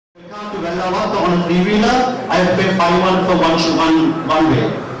To Lanka on a three-wheeler, I have to pay 500 for one way.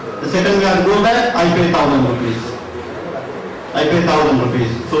 The second way I go back, I pay 1,000 rupees. I pay 1,000 rupees.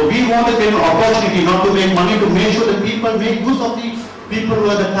 So we want to give an opportunity not to make money, to make sure that people make use of the people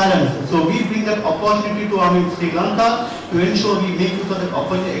who have the talents. So we bring that opportunity to Sri Lanka to ensure we make use of that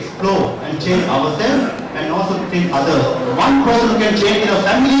opportunity to explore and change ourselves and also to change others. One person can change a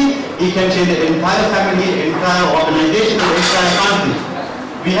family, he can change the entire family, entire organization, the entire country.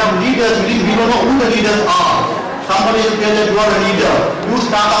 We have leaders, we don't know who the leaders are. Somebody will tell that you are a leader. You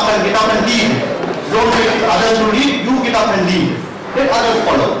start up and get up and lead. Don't wait for others to lead, you get up and lead. Let others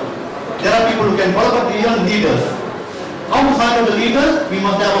follow. There are people who can follow, but we are leaders. How to find out the leaders? We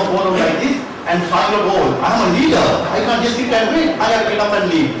must have a forum like this and find a goal. I am a leader. I can't just sit and wait. I have to get up and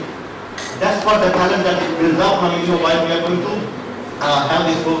lead. That's what the talent that it builds up. And you know why we are going to have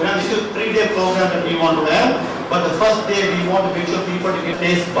this program. This is a 3-day program that we want to have. But the first day we want to make sure people to get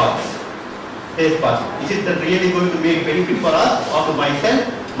taste buds. Taste buds. Is it really going to make benefit for us or to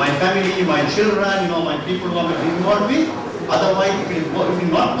myself, my family, my children, my people who are involved with? Otherwise, if it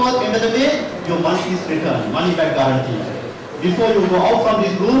not work, at the end of the day, your money is returned. Money back guarantee. Before you go out from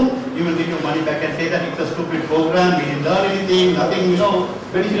this room, you will get your money back and say that it's a stupid program, we didn't learn anything, nothing,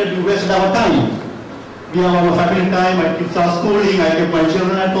 benefit, you wasted our time. We have our family time, my kids are schooling, I keep my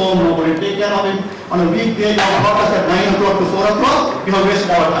children at home, nobody take care of him. On a weekday, you have brought us at 9 o'clock to 4 o'clock, you have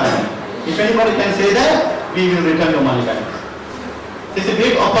wasted our time. If anybody can say that, we will return your money back. It's a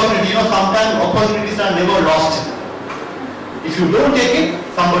great opportunity. Sometimes opportunities are never lost. If you don't take it,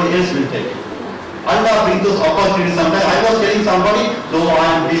 somebody else will take it. Allah brings those opportunities. Sometimes I was telling somebody, no,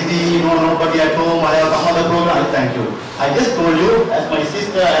 I am busy, nobody at home, I have some other program. Thank you. I just told you, as my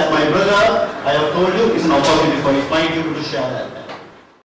sister, as my brother, I have told you, it's an opportunity for you. It's my duty to share that.